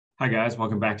Hi guys,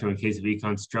 welcome back to In Case of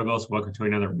Econ Struggles. Welcome to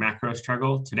another macro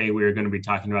struggle. Today we are going to be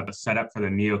talking about the setup for the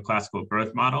neoclassical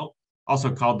growth model,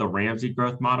 also called the Ramsey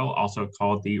growth model, also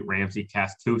called the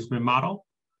Ramsey-Cass-Koopman model.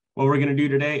 What we're going to do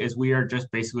today is we are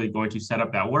just basically going to set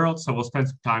up that world. So we'll spend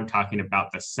some time talking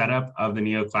about the setup of the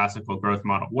neoclassical growth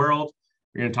model world.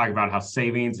 We're going to talk about how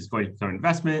savings is going to become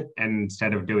investment, and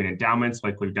instead of doing endowments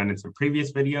like we've done in some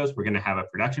previous videos, we're going to have a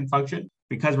production function.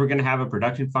 Because we're going to have a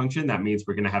production function, that means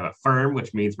we're going to have a firm,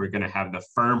 which means we're going to have the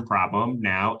firm problem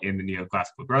now in the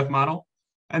neoclassical growth model.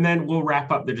 And then we'll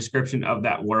wrap up the description of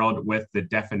that world with the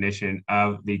definition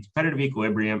of the competitive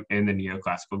equilibrium in the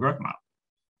neoclassical growth model.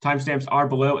 Timestamps are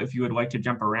below if you would like to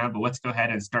jump around, but let's go ahead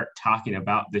and start talking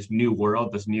about this new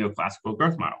world, this neoclassical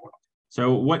growth model world.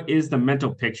 So what is the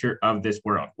mental picture of this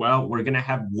world? Well, we're going to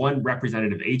have one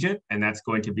representative agent, and that's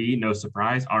going to be, no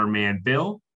surprise, our man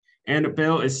Bill. And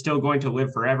Bill is still going to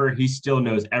live forever. He still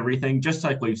knows everything, just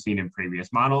like we've seen in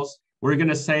previous models. We're going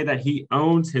to say that he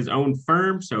owns his own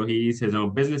firm, so he's his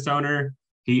own business owner.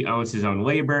 He owns his own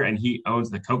labor, and he owns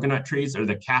the coconut trees or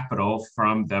the capital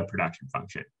from the production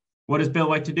function. What does Bill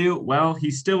like to do? Well, he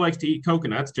still likes to eat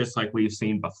coconuts, just like we've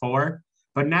seen before.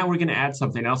 But now we're going to add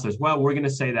something else as well. We're going to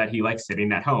say that he likes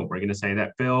sitting at home. We're going to say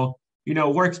that Bill,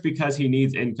 works because he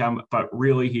needs income, but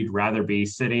really he'd rather be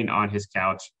sitting on his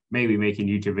couch, maybe making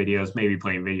YouTube videos, maybe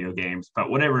playing video games, but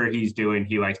whatever he's doing,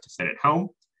 he likes to sit at home.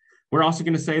 We're also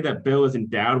going to say that Bill is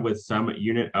endowed with some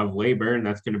unit of labor, and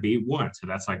that's going to be 1. So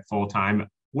that's like full-time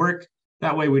work.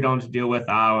 That way we don't have to deal with,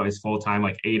 is full-time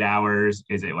like 8 hours?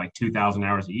 Is it like 2,000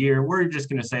 hours a year? We're just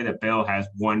going to say that Bill has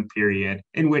one period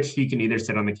in which he can either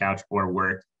sit on the couch or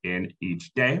work in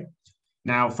each day.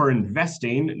 Now, for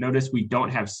investing, notice we don't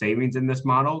have savings in this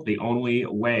model. The only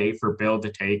way for Bill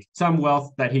to take some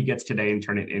wealth that he gets today and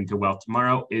turn it into wealth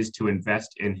tomorrow is to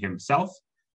invest in himself.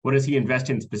 What does he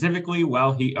invest in specifically?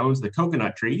 Well, he owns the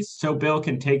coconut trees. So Bill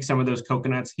can take some of those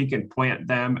coconuts, he can plant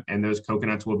them, and those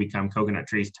coconuts will become coconut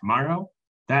trees tomorrow.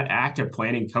 That act of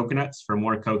planting coconuts for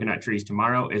more coconut trees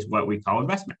tomorrow is what we call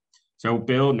investment. So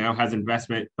Bill now has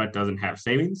investment, but doesn't have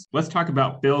savings. Let's talk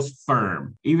about Bill's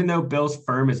firm. Even though Bill's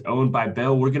firm is owned by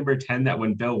Bill, we're going to pretend that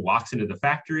when Bill walks into the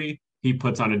factory, he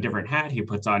puts on a different hat. He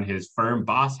puts on his firm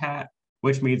boss hat,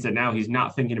 which means that now he's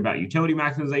not thinking about utility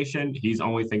maximization. He's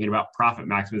only thinking about profit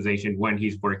maximization when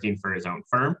he's working for his own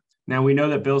firm. Now, we know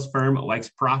that Bill's firm likes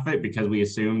profit because we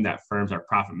assume that firms are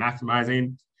profit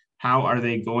maximizing. How are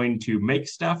they going to make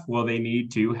stuff? Well, they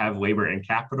need to have labor and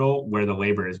capital, where the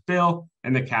labor is Bill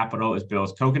and the capital is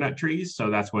Bill's coconut trees.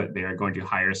 So that's what they are going to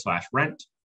hire/rent.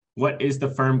 What is the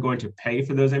firm going to pay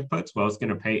for those inputs? Well, it's going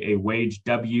to pay a wage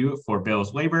W for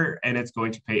Bill's labor, and it's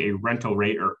going to pay a rental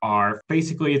rate, or R.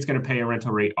 Basically, it's going to pay a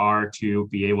rental rate R to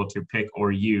be able to pick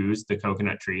or use the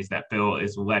coconut trees that Bill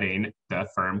is letting the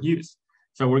firm use.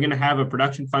 So we're going to have a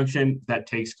production function that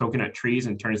takes coconut trees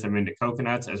and turns them into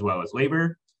coconuts as well as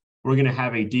labor. We're going to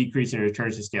have a decrease in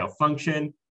returns to scale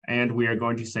function, and we are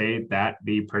going to say that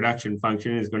the production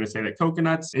function is going to say that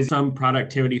coconuts is some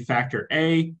productivity factor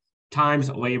A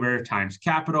times labor times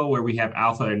capital, where we have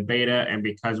alpha and beta. And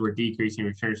because we're decreasing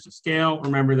returns to scale,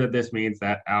 remember that this means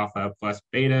that alpha plus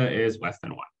beta is less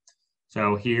than 1.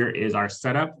 So here is our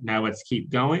setup. Now let's keep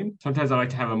going. Sometimes I like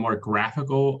to have a more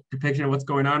graphical depiction of what's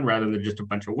going on rather than just a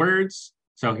bunch of words.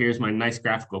 So here's my nice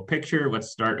graphical picture.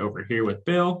 Let's start over here with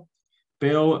Bill.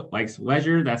 Bill likes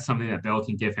leisure. That's something that Bill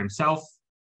can give himself.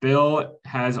 Bill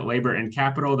has labor and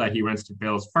capital that he rents to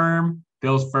Bill's firm.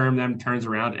 Bill's firm then turns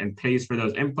around and pays for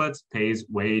those inputs, pays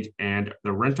wage and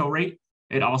the rental rate.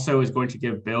 It also is going to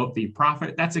give Bill the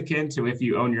profit. That's akin to if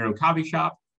you own your own coffee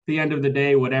shop. At the end of the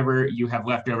day, whatever you have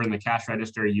left over in the cash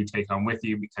register, you take home with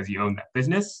you because you own that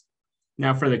business.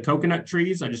 Now for the coconut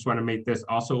trees, I just want to make this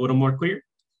also a little more clear.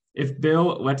 If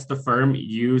Bill lets the firm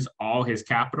use all his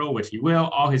capital, which he will,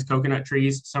 all his coconut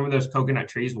trees, some of those coconut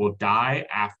trees will die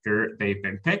after they've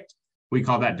been picked. We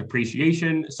call that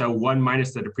depreciation. So 1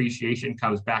 minus the depreciation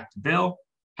comes back to Bill.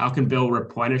 How can Bill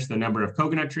replenish the number of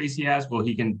coconut trees he has? Well,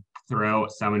 he can throw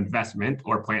some investment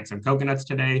or plant some coconuts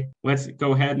today. Let's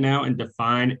go ahead now and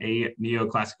define a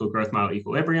neoclassical growth model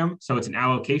equilibrium. So it's an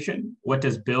allocation. What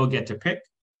does Bill get to pick?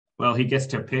 Well, he gets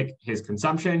to pick his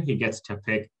consumption. He gets to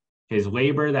pick his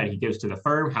labor that he gives to the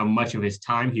firm, how much of his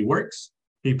time he works.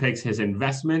 He picks his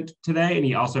investment today, and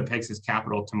he also picks his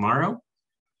capital tomorrow.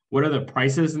 What are the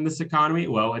prices in this economy?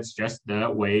 Well, it's just the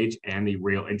wage and the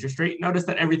real interest rate. Notice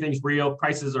that everything's real.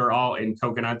 Prices are all in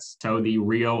coconuts. So the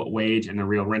real wage and the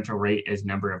real rental rate is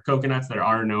number of coconuts. There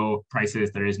are no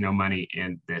prices. There is no money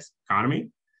in this economy.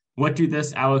 What do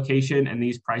this allocation and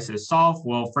these prices solve?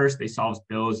 Well, first, they solve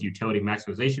Bill's utility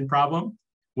maximization problem,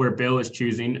 where Bill is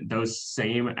choosing those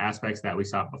same aspects that we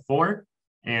saw before.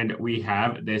 And we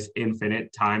have this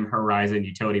infinite time horizon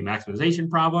utility maximization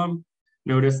problem.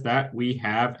 Notice that we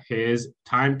have his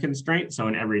time constraint. So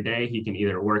in every day, he can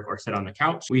either work or sit on the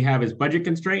couch. We have his budget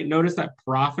constraint. Notice that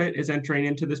profit is entering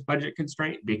into this budget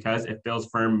constraint because if Bill's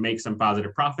firm makes some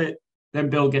positive profit, then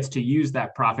Bill gets to use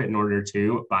that profit in order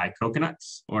to buy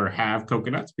coconuts or have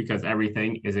coconuts because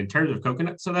everything is in terms of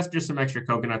coconuts. So that's just some extra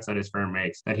coconuts that his firm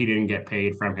makes that he didn't get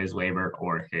paid from his labor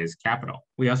or his capital.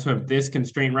 We also have this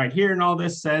constraint right here. And all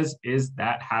this says is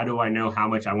that how do I know how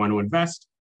much I want to invest?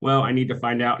 Well, I need to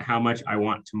find out how much I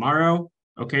want tomorrow.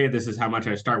 Okay, this is how much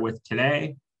I start with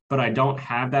today, but I don't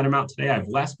have that amount today. I have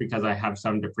less because I have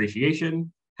some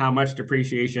depreciation. How much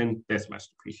depreciation? This much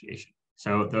depreciation.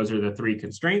 So those are the three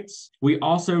constraints. We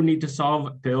also need to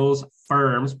solve Bill's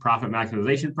firm's profit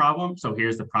maximization problem. So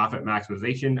here's the profit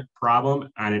maximization problem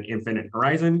on an infinite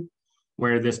horizon,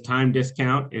 where this time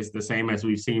discount is the same as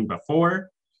we've seen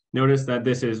before. Notice that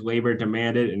this is labor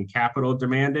demanded and capital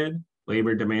demanded.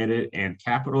 Labor demanded and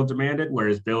capital demanded,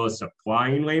 whereas Bill is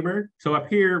supplying labor. So up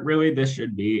here, really, this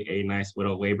should be a nice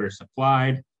little labor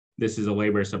supplied. This is a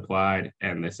labor supplied,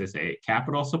 and this is a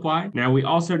capital supplied. Now, we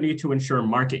also need to ensure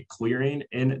market clearing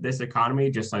in this economy,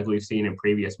 just like we've seen in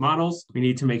previous models. We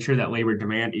need to make sure that labor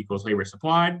demand equals labor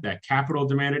supplied, that capital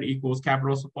demanded equals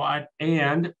capital supplied,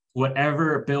 and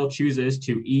whatever Bill chooses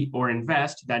to eat or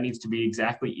invest, that needs to be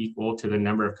exactly equal to the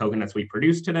number of coconuts we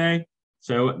produce today.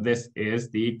 So this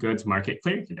is the goods market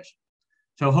clearing condition.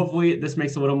 So hopefully this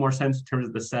makes a little more sense in terms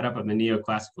of the setup of the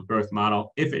neoclassical growth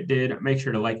model. If it did, make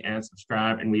sure to like and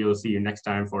subscribe, and we will see you next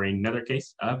time for another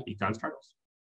case of econ struggles.